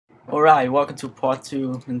Alright, welcome to part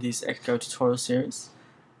 2 in this XCode tutorial series.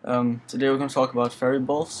 Today we're going to talk about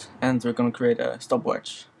variables, and we're going to create a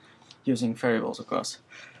stopwatch using variables, of course.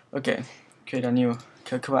 Okay, create a new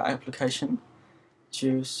Cocoa application.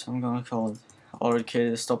 Choose, I'm going to call it, I already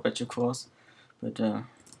created a stopwatch, of course, but yeah,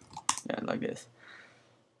 like this.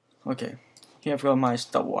 Okay, here I've got my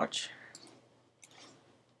stopwatch.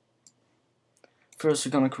 First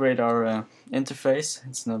we're going to create our interface.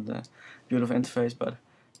 It's not a beautiful interface, but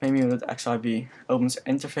main.xib opens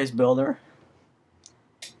interface builder,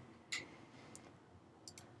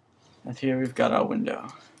 and here we've got our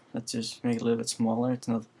window. Let's just make it a little bit smaller. It's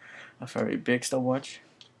not a very big stopwatch.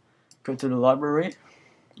 Go to the library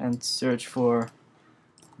and search for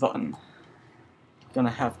button. We're gonna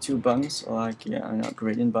have two buttons, like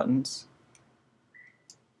gradient buttons.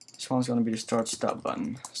 This one's gonna be the start/stop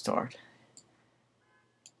button. Start.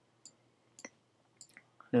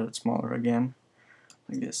 A little bit smaller again,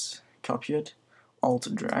 like this. Copy it. Alt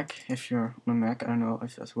drag if you're on a Mac. I don't know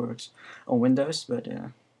if that works on Windows, but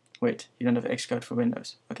wait, you don't have Xcode for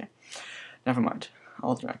Windows. Okay, never mind.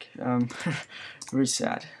 Alt drag.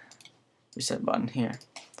 Reset button here.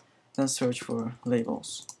 Then search for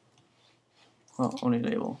labels. Well, only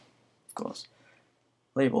label, of course.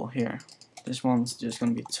 Label here. This one's just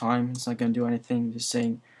gonna be time. It's not gonna do anything. Just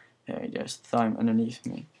saying, hey, there's time underneath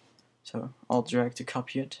me. So Alt drag to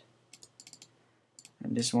copy it.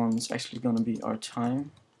 And this one's actually gonna be our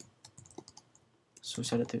time. So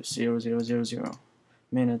set it to 0000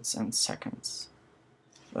 minutes and seconds.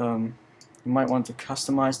 You might want to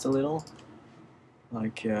customize it a little,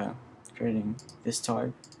 like creating this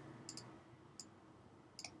type.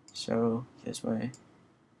 So this way,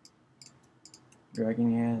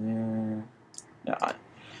 dragging it. Yeah,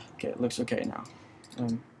 okay, it looks okay now.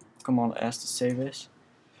 Command S to save this.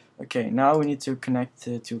 Okay, now we need to connect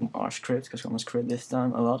to our script, because we're gonna script this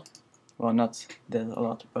time a lot. Well, not that a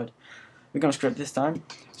lot, but we're gonna script this time.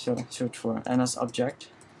 So search for NS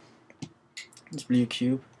object. It's blue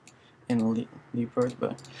cube in leopard,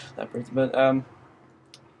 but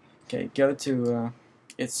okay, go to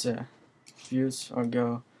its views, or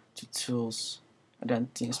go to tools,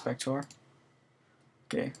 identity inspector.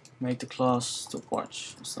 Okay, make the class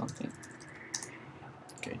stopwatch or something.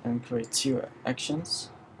 Okay, then create two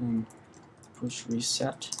actions, and push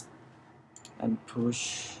reset and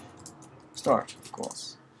push start, of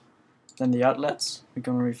course. Then the outlets, we're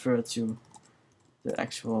gonna refer to the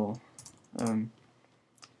actual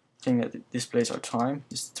thing that displays our time,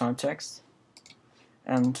 is the time text,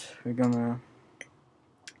 and we're gonna,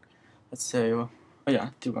 let's say,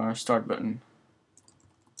 to our start button.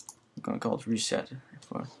 I'm gonna call it reset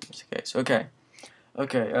for this case. Okay,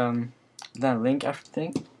 then link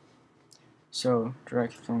everything. So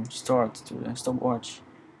drag from start to the stopwatch,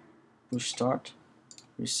 push start,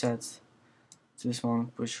 reset to this one,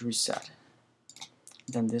 push reset.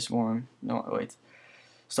 Then this one, no wait,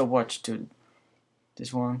 stopwatch to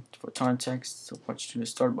this one for time text, stopwatch to the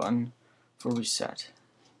start button for reset.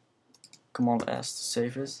 Command S to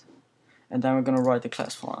save it. And then we're gonna write the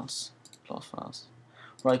class files.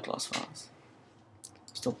 Write class files.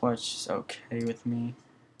 Stopwatch is okay with me.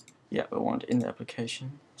 Yeah, we want it in the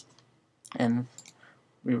application. And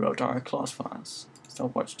we wrote our class files.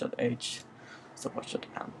 Stopwatch.h,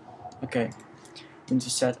 stopwatch.m. Okay, we need to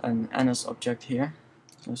set an NS object here,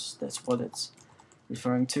 because that's what it's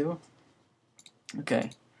referring to.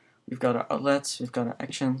 Okay, we've got our outlets, we've got our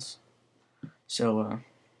actions. So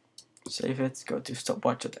save it, go to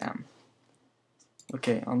stopwatch.m.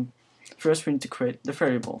 Okay, first we need to create the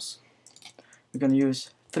variables. We're going to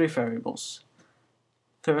use 3 variables.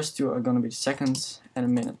 First two are going to be seconds and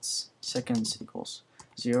minutes. Seconds equals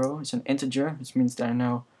 0. It's an integer, which means there are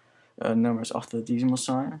no numbers after the decimal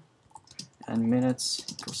sign. And minutes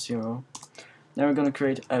equals 0. Then we're going to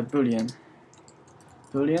create a boolean.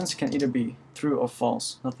 Booleans can either be true or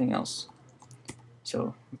false, nothing else.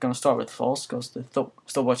 So we're going to start with false, because the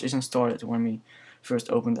stopwatch isn't started when we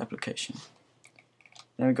first open the application.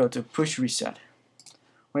 Then we go to push reset.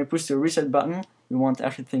 When we push the reset button, we want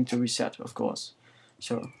everything to reset, of course.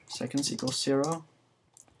 So seconds equals 0,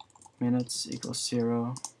 minutes equals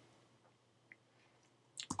 0.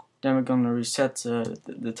 Then we're going to reset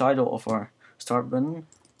the title of our start button.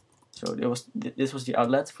 So this was the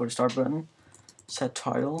outlet for the start button. Set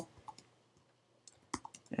title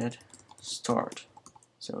at start.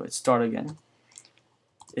 So it's start again.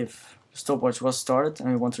 If the stopwatch was started and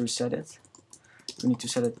we want to reset it, we need to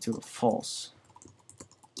set it to false.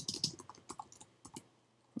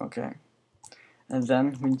 Okay. And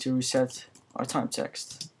then we need to reset our time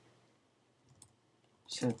text.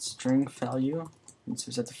 Set string value. We need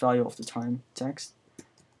to set the value of the time text.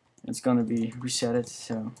 It's gonna be resetted,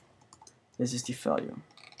 so this is the value.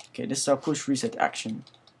 Okay, this is our push reset action.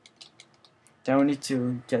 Then we need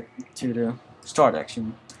to get to the start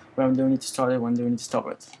action. When do we need to start it, when do we need to stop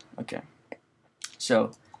it? Okay,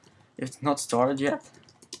 so if it's not started yet,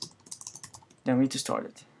 then we need to start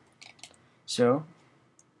it. So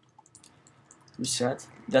reset,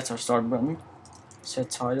 that's our start button.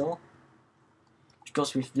 Set title.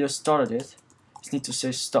 Because we've just started it, we need to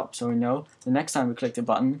say stop, so we know the next time we click the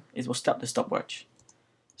button, it will stop the stopwatch.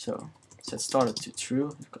 So set started to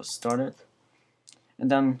true, because started. And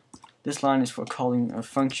then this line is for calling a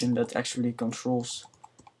function that actually controls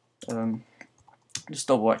the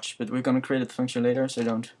stopwatch, but we're gonna create a function later, so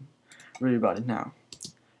don't worry about it now.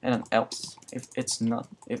 And then else, if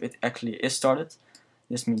it actually is started,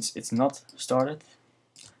 this means it's not started.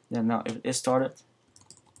 Then now if it is started,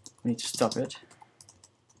 we need to stop it.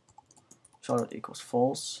 Started equals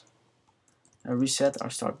false. And reset our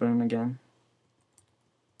start button again.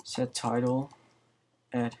 Set title,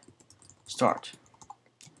 add start.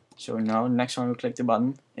 So now next time we click the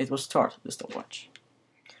button, it will start the stopwatch.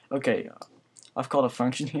 Okay, I've called a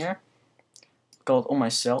function here. Called on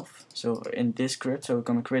myself. So in this script, so we're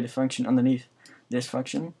gonna create a function underneath this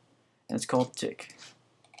function, and it's called tick.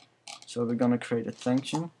 So we're gonna create a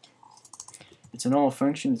function. It's a normal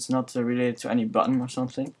function. It's not related to any button or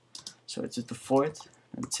something. So it's just a void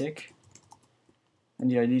and tick.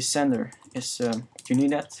 And the ID sender is you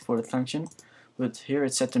need that for the function, but here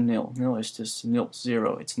it's set to nil. Nil is just nil,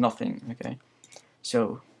 0. It's nothing. Okay.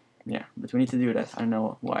 So yeah, but we need to do that. I don't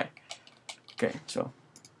know why. Okay, so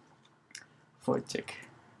void tick.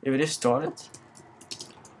 If it is started,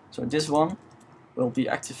 so this one will be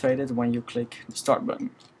activated when you click the start button.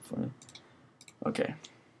 Okay.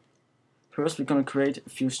 First, we're gonna create a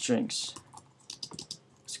few strings.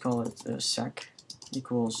 Let's call it sec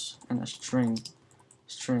equals and a string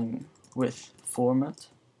with format.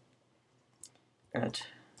 Add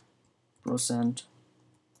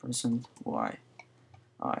 %y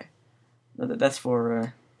I. That's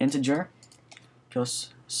for integer,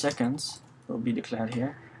 because seconds will be declared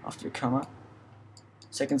here after the comma.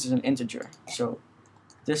 Seconds is an integer, so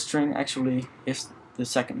this string actually is the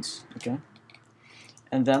seconds. Okay,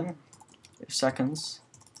 and then if seconds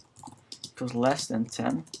equals less than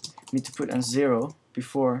 10, we need to put a 0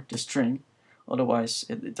 before the string, otherwise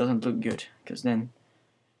it doesn't look good, because then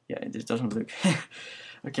yeah, it just doesn't look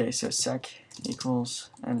okay. So sec equals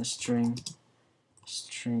and a string,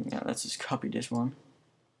 yeah, let's just copy this one,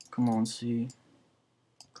 command C,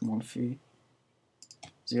 command V,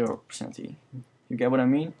 0% E. You get what I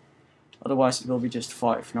mean? Otherwise it will be just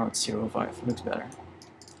 5. Now it's 0, 5. Looks better.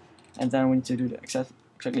 And then we need to do the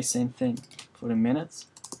exactly same thing for the minutes.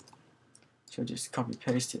 So just copy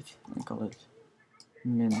paste it and call it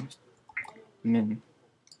min. And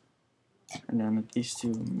then these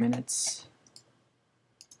two minutes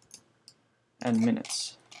and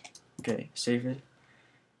minutes. Okay, save it.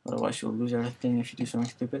 Otherwise you'll lose everything if you do something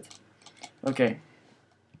stupid. Okay.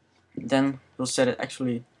 Then we'll set it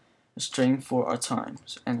actually a string for our time.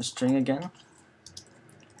 So, and a string again.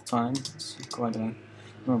 Time. It's quite a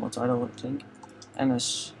normal title, I think. And a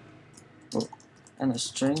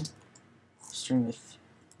string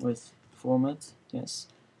with format. Yes.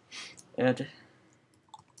 Add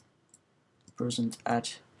 %add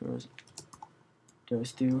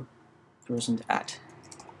those two %add.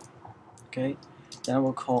 Okay. Then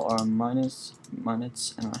we'll call our minutes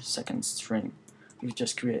and our second string we've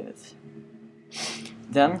just created.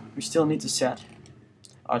 Then we still need to set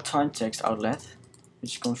our time text outlet,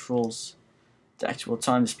 which controls the actual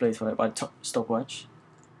time displayed by the stopwatch.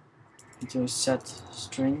 To set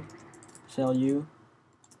string value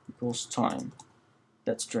equals time,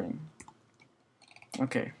 that string.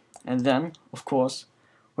 Okay, and then of course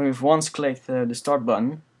when we've once clicked the start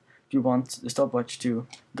button, we want the stopwatch to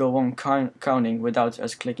go on counting without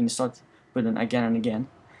us clicking the start button again and again.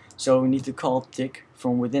 So we need to call tick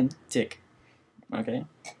from within tick. Okay,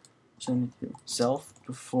 so we need to self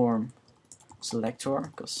perform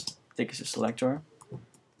selector, because tick is a selector.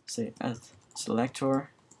 Say add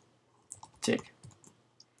selector tick.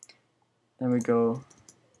 Then we go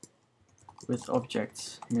with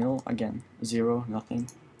object nil again, 0, nothing.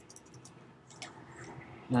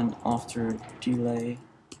 Then after delay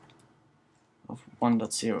of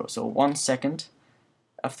 1.0, so 1 second.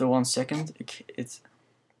 After 1 second, it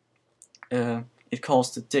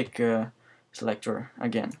calls the tick selector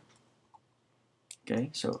again. Okay,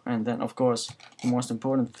 so and then of course the most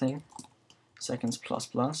important thing, seconds plus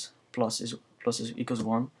is equals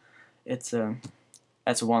 1. It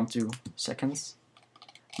adds 1 to seconds.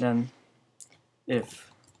 Then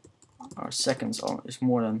if our seconds is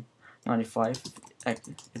more than 95, it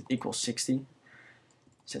equals 60.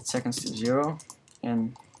 Set seconds to 0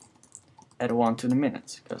 and add 1 to the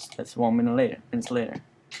minutes, because that's 1 minute later.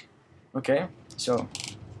 Okay, so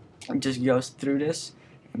it just goes through this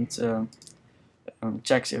and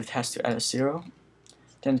checks if it has to add a 0.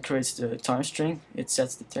 Then it creates the time string, it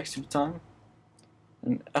sets the text to the time,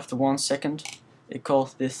 and after 1 second it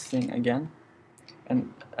calls this thing again,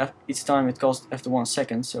 and each time it calls after 1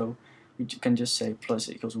 second, so we can just say plus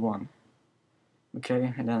equals 1.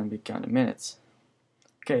 Okay, and then we count the minutes.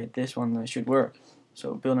 Okay, this one should work.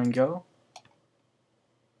 So build and go.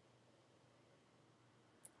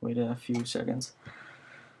 Wait a few seconds.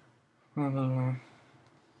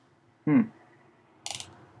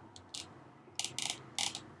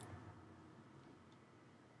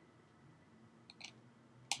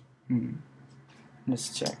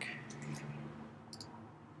 Let's check.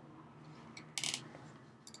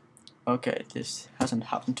 Okay, this hasn't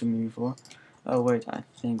happened to me before. Oh wait, I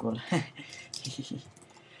think what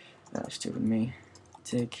stupid me.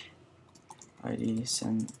 Take ID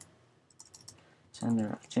sender.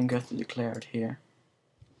 I think I have to declare it here.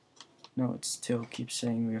 No, it still keeps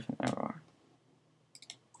saying we have an error.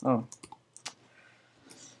 Oh,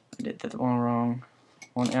 I did that one wrong.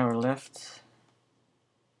 1 error left.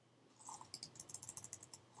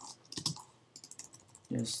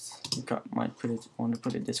 Just you might want to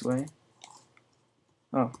put it this way.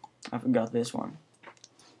 Oh, I forgot this one.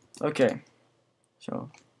 Okay, so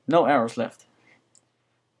no errors left.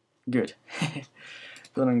 Good.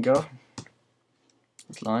 Build and go.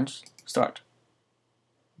 Let's launch. Start.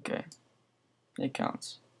 Okay, it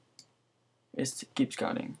counts. It keeps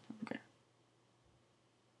counting. Okay.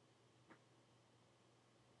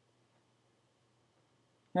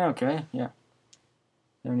 Okay, yeah.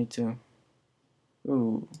 Don't need to.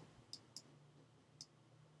 Ooh.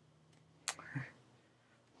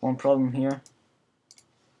 One problem here.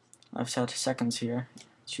 I've set seconds here.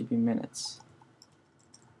 It should be minutes.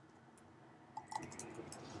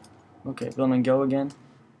 Okay, build and go again.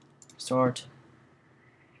 Start.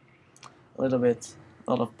 A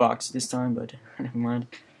lot of bugs this time, but never mind.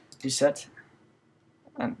 Reset.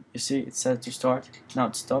 And you see it said to start. Now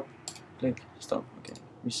it's stop. Click stop. Okay.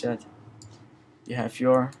 Reset. You have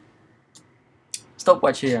your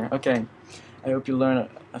stopwatch here. Okay. I hope you learned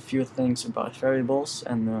a few things about variables,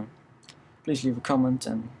 and please leave a comment,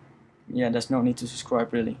 and yeah, there's no need to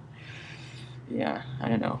subscribe really. Yeah, I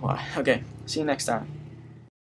don't know why. Okay, see you next time.